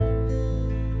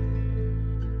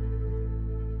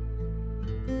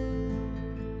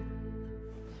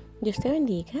Dios te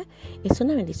bendiga. Es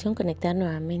una bendición conectar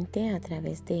nuevamente a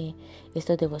través de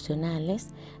estos devocionales.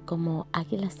 Como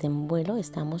águilas en vuelo,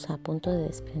 estamos a punto de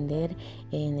desprender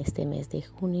en este mes de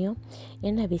junio,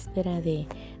 en la víspera de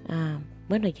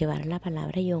llevar la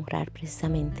palabra y honrar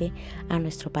precisamente a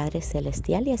nuestro Padre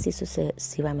Celestial y así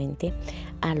sucesivamente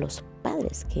a los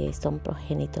padres que son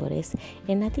progenitores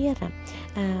en la tierra.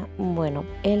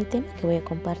 El tema que voy a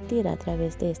compartir a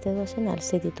través de este devocional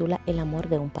se titula El amor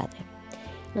de un padre.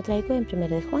 Lo traigo en 1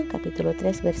 de Juan, capítulo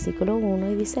 3, versículo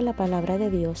 1, y dice la palabra de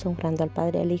Dios, honrando al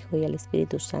Padre, al Hijo y al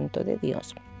Espíritu Santo de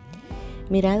Dios.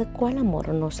 Mirad cuál amor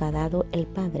nos ha dado el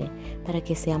Padre para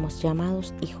que seamos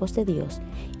llamados hijos de Dios,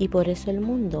 y por eso el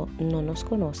mundo no nos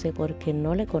conoce porque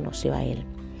no le conoció a Él.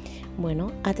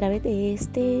 A través de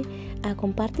este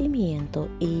compartimiento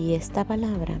y esta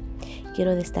palabra,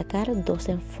 quiero destacar dos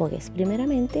enfoques.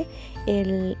 Primeramente,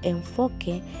 el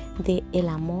enfoque del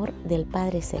amor del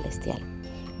Padre Celestial.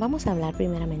 Vamos a hablar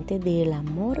primeramente del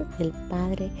amor del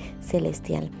Padre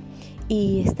Celestial.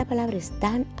 Y esta palabra es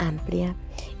tan amplia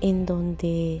en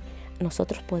donde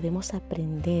nosotros podemos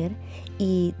aprender,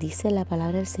 y dice la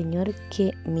palabra del Señor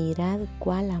que mirad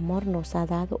cuál amor nos ha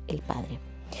dado el Padre.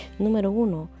 Número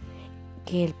 1,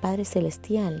 que el Padre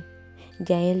Celestial,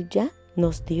 Él ya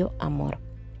nos dio amor.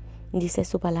 Dice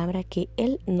su palabra que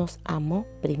Él nos amó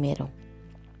primero.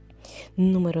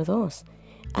 Número 2,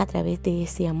 a través de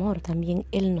ese amor también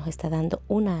Él nos está dando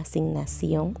una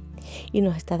asignación y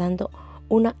nos está dando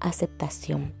una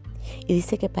aceptación. Y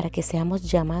dice que para que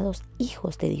seamos llamados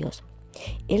hijos de Dios,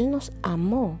 Él nos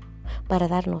amó para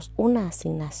darnos una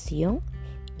asignación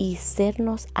y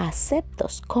sernos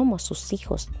aceptos como sus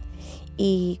hijos.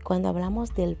 Y cuando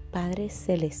hablamos del Padre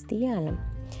Celestial,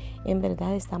 en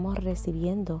verdad estamos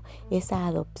recibiendo esa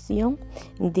adopción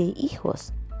de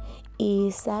hijos.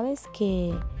 Y sabes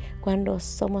que cuando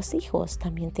somos hijos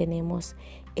también tenemos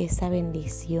esa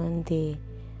bendición de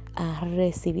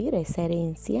recibir esa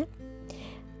herencia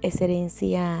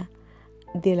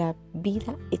de la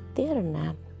vida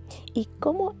eterna. Y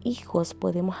como hijos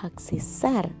podemos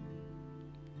accesar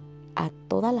a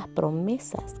todas las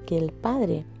promesas que el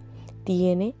Padre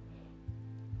tiene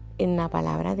en la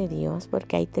palabra de Dios,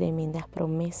 porque hay tremendas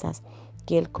promesas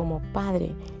que Él como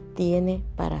Padre tiene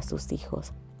para sus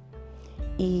hijos.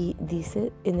 Y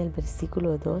dice en el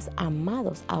versículo 2,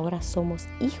 amados, ahora somos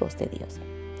hijos de Dios.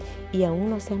 Y aún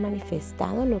no se ha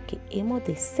manifestado lo que hemos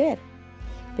de ser.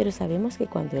 Pero sabemos que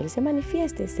cuando Él se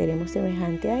manifieste, seremos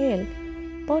semejantes a Él,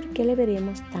 porque le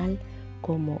veremos tal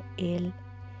como Él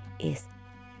es.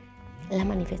 La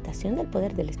manifestación del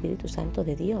poder del Espíritu Santo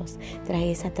de Dios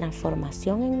trae esa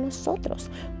transformación en nosotros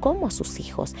como sus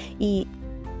hijos. Y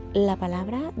la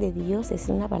palabra de Dios es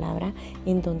una palabra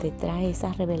en donde trae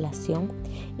esa revelación.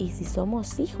 Y si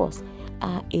somos hijos,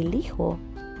 el Hijo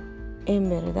en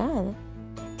verdad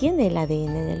tiene el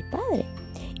ADN del Padre.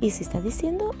 Y si está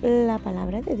diciendo la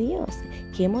palabra de Dios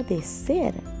que hemos de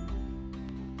ser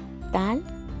tal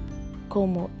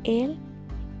como Él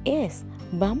es,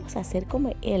 vamos a ser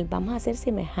como Él, vamos a ser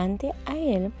semejante a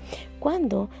Él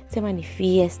cuando se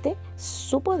manifieste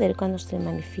su poder, cuando se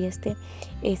manifieste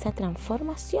esa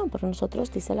transformación. Porque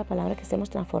nosotros, dice la palabra, que estemos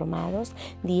transformados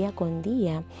día con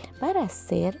día para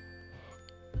ser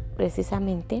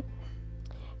precisamente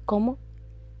como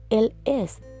Él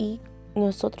es. Y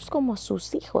nosotros como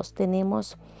sus hijos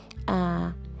tenemos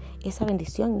esa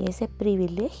bendición y ese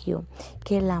privilegio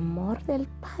que el amor del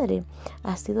Padre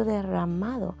ha sido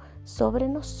derramado sobre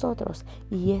nosotros,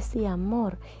 y ese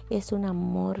amor es un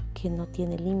amor que no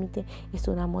tiene límite, es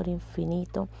un amor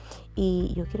infinito.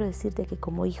 Y yo quiero decirte que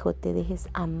como hijo te dejes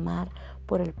amar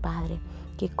por el Padre,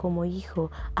 que como hijo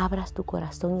abras tu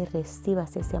corazón y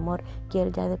recibas ese amor que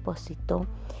Él ya depositó.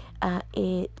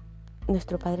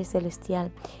 Nuestro Padre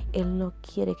Celestial, Él no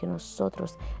quiere que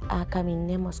nosotros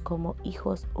caminemos como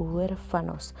hijos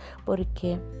huérfanos,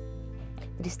 porque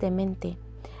tristemente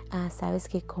sabes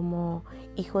que como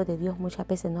hijo de Dios muchas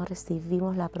veces no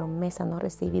recibimos la promesa, no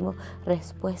recibimos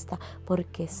respuesta,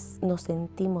 porque nos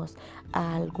sentimos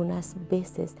algunas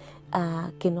veces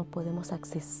que no podemos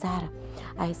accesar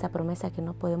a esa promesa, que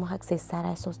no podemos accesar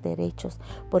a esos derechos,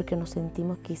 porque nos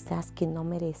sentimos quizás que no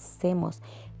merecemos.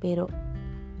 Pero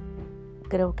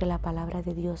creo que la palabra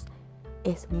de Dios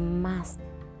es más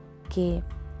que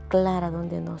clara,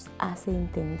 donde nos hace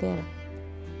entender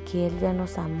que Él ya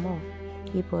nos amó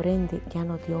y por ende ya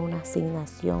nos dio una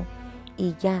asignación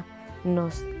y ya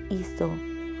nos hizo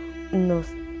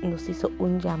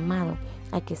un llamado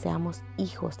a que seamos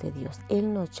hijos de Dios.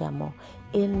 Él nos llamó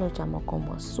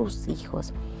como sus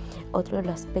hijos. Otro de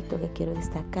los aspectos que quiero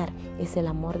destacar es el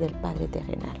amor del Padre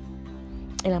terrenal.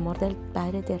 El amor del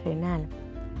Padre terrenal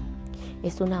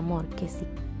Es un amor que si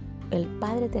el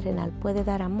Padre terrenal puede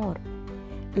dar amor,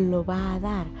 lo va a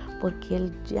dar porque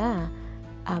Él ya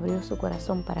abrió su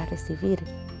corazón para recibir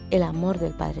el amor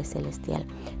del Padre Celestial.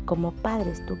 Como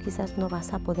padres, tú quizás no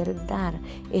vas a poder dar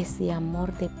ese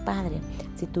amor de Padre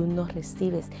si tú no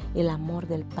recibes el amor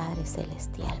del Padre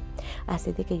Celestial.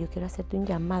 Así de que yo quiero hacerte un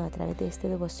llamado a través de este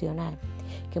devocional,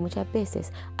 que muchas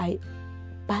veces hay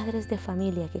padres de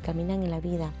familia que caminan en la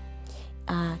vida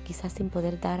quizás sin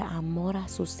poder dar amor a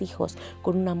sus hijos,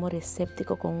 con un amor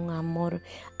escéptico, con un amor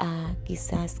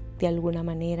quizás de alguna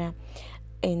manera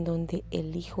en donde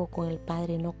el hijo con el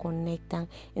padre no conectan,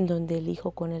 en donde el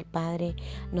hijo con el padre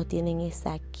no tienen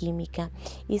esa química.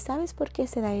 ¿Y sabes por qué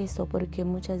se da eso? Porque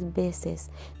muchas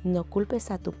veces no culpes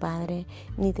a tu padre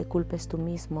ni te culpes tú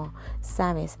mismo.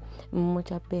 Sabes,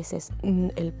 muchas veces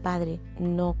el padre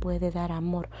no puede dar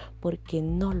amor porque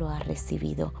no lo ha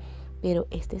recibido. Pero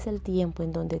este es el tiempo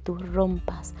en donde tú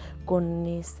rompas con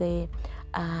ese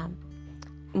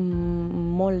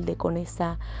molde, con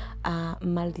esa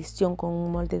maldición, con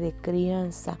un molde de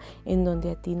crianza en donde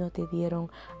a ti no te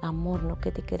dieron amor, no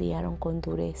que te criaron con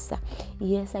dureza.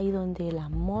 Y es ahí donde el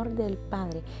amor del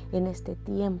Padre en este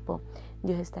tiempo,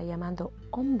 Dios está llamando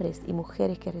hombres y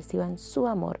mujeres que reciban su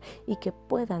amor y que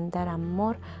puedan dar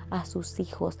amor a sus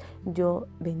hijos. Yo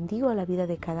bendigo la vida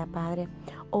de cada padre,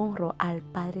 honro al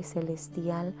Padre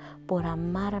Celestial por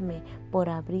amarme, por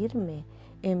abrirme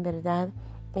en verdad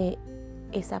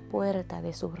esa puerta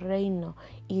de su reino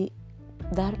y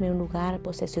darme un lugar,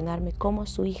 posesionarme como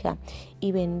su hija.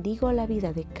 Y bendigo la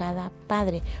vida de cada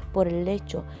padre por el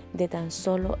hecho de tan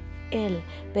solo Él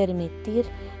permitir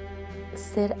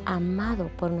ser amado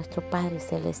por nuestro Padre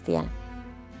Celestial.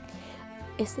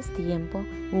 Este es tiempo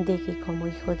de que como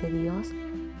hijos de Dios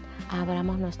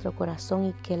abramos nuestro corazón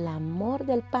y que el amor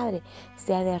del Padre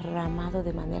sea derramado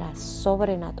de manera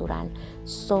sobrenatural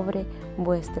sobre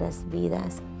vuestras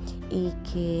vidas y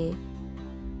que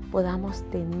podamos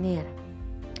tener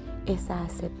esa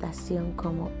aceptación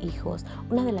como hijos.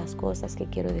 Una de las cosas que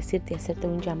quiero decirte, hacerte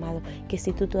un llamado, que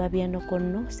si tú todavía no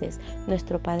conoces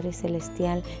nuestro Padre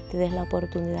Celestial, te des la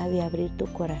oportunidad de abrir tu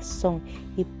corazón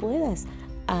y puedas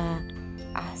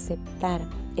aceptar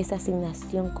esa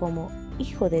asignación como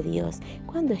hijo de Dios.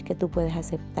 ¿Cuándo es que tú puedes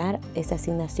aceptar esa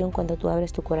asignación? Cuando tú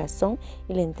abres tu corazón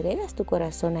y le entregas tu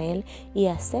corazón a Él y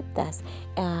aceptas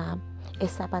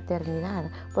esa paternidad,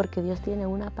 porque Dios tiene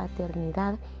una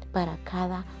paternidad para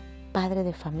cada padre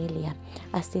de familia.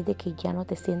 Así de que ya no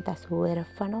te sientas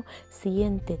huérfano,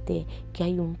 siéntete que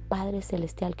hay un Padre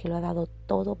Celestial que lo ha dado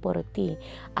todo por ti.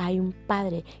 Hay un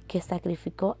Padre que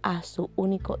sacrificó a su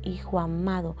único Hijo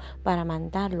amado para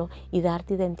mandarlo y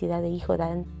darte identidad de hijo,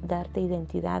 darte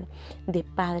identidad de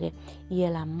padre. Y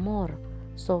el amor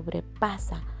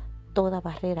sobrepasa toda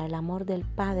barrera. El amor del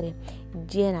Padre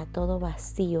llena todo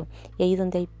vacío. Y ahí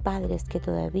donde hay padres que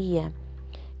todavía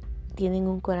tienen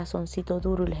un corazoncito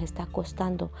duro y les está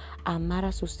costando amar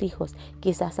a sus hijos,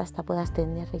 quizás hasta puedas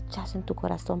tener rechazo en tu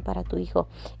corazón para tu hijo.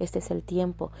 Este es el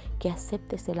tiempo que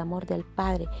aceptes el amor del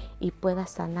Padre y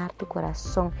puedas sanar tu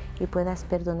corazón y puedas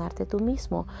perdonarte tú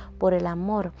mismo por el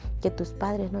amor que tus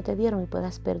padres no te dieron y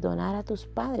puedas perdonar a tus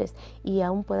padres y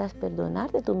aún puedas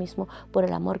perdonarte tú mismo por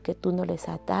el amor que tú no les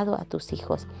has dado a tus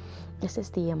hijos. Este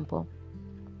es tiempo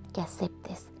que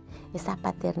aceptes esa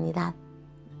paternidad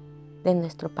de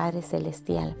nuestro Padre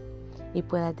Celestial y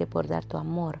puedas desbordar tu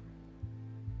amor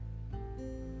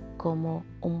como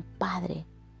un Padre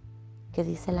que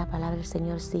dice la palabra del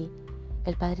Señor. Sí,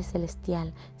 el Padre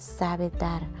Celestial sabe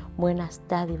dar buenas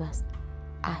dádivas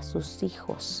a sus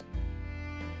hijos.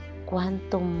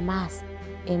 Cuanto más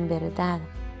en verdad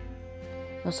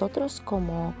nosotros,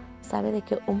 como sabe de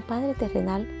que un Padre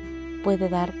terrenal puede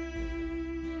dar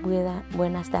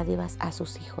buenas dádivas a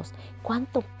sus hijos,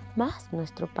 cuánto más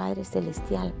nuestro Padre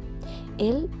Celestial.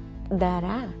 Él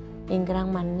dará en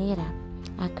gran manera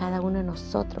a cada uno de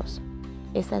nosotros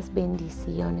esas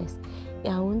bendiciones. Y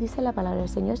aún dice la palabra del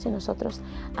Señor, si nosotros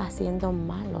haciendo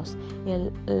malos,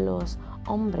 los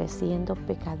hombres siendo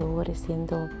pecadores,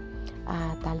 siendo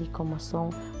tal y como son,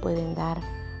 pueden dar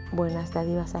buenas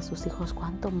dádivas a sus hijos,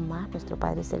 cuánto más nuestro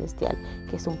Padre Celestial,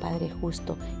 que es un Padre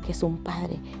justo, que es un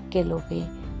Padre que lo ve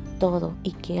todo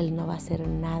y que Él no va a hacer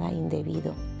nada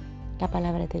indebido. La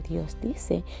palabra de Dios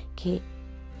dice que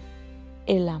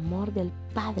el amor del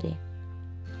Padre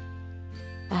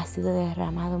ha sido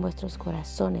derramado en vuestros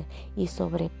corazones y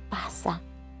sobrepasa.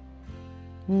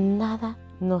 Nada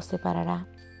nos separará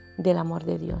del amor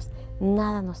de Dios.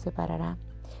 Nada nos separará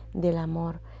del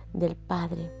amor del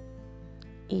Padre.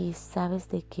 Y sabes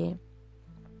de qué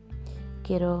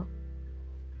quiero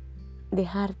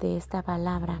dejarte esta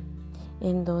palabra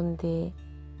en donde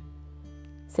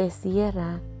se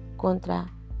cierra contra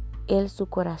él su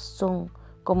corazón,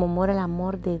 como mora el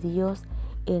amor de Dios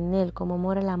en él, como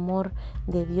mora el amor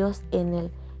de Dios en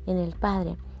el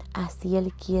Padre. Así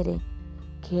Él quiere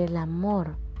que el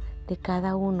amor de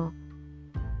cada uno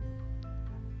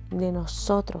de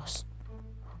nosotros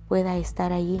pueda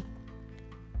estar allí,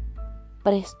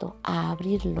 presto a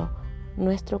abrirlo,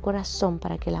 nuestro corazón,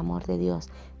 para que el amor de Dios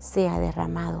sea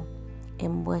derramado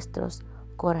en vuestros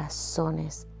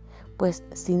corazones. Pues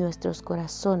si nuestros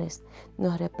corazones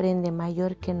nos reprenden,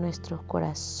 mayor que nuestro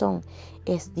corazón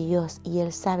es Dios, y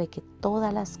Él sabe que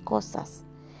todas las cosas,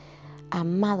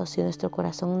 amados, si nuestro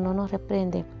corazón no nos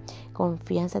reprende,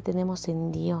 confianza tenemos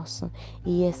en Dios,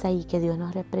 y es ahí que Dios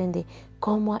nos reprende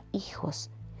como a hijos,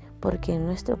 porque en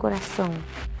nuestro corazón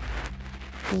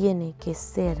tiene que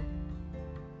ser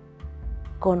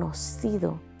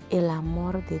conocido el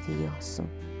amor de Dios,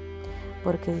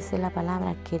 porque dice la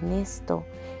palabra que en esto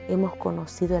hemos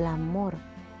conocido el amor,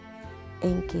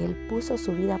 en que Él puso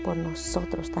su vida por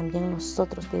nosotros. También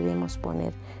nosotros debemos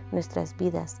poner nuestras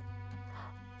vidas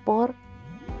por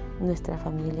nuestra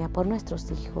familia, por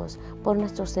nuestros hijos, por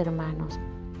nuestros hermanos.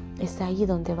 Es ahí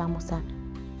donde vamos a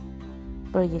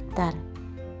proyectar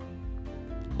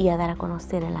y a dar a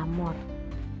conocer el amor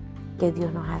que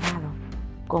Dios nos ha dado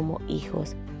como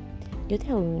hijos. Yo te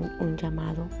hago un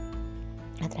llamado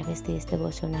a través de este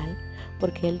devocional,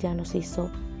 porque Él ya nos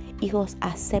hizo hijos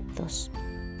aceptos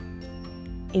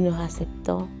y nos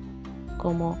aceptó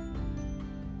como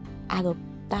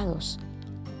adoptados.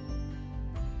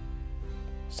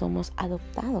 Somos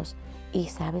adoptados, y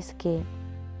sabes que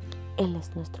Él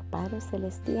es nuestro Padre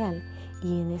Celestial, y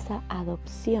en esa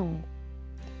adopción,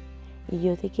 y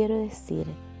yo te quiero decir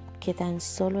que tan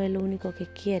solo el único que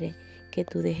quiere que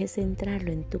tú dejes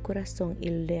entrarlo en tu corazón y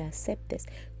le aceptes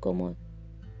como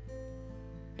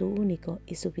tu único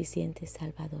y suficiente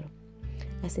Salvador.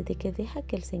 Así de que deja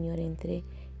que el Señor entre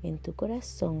en tu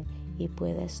corazón y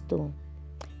puedas tú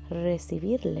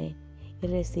recibirle y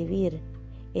recibir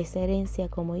esa herencia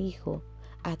como hijo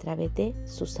a través de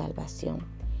su salvación.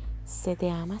 Se te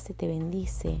ama, se te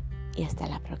bendice, y hasta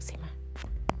la próxima.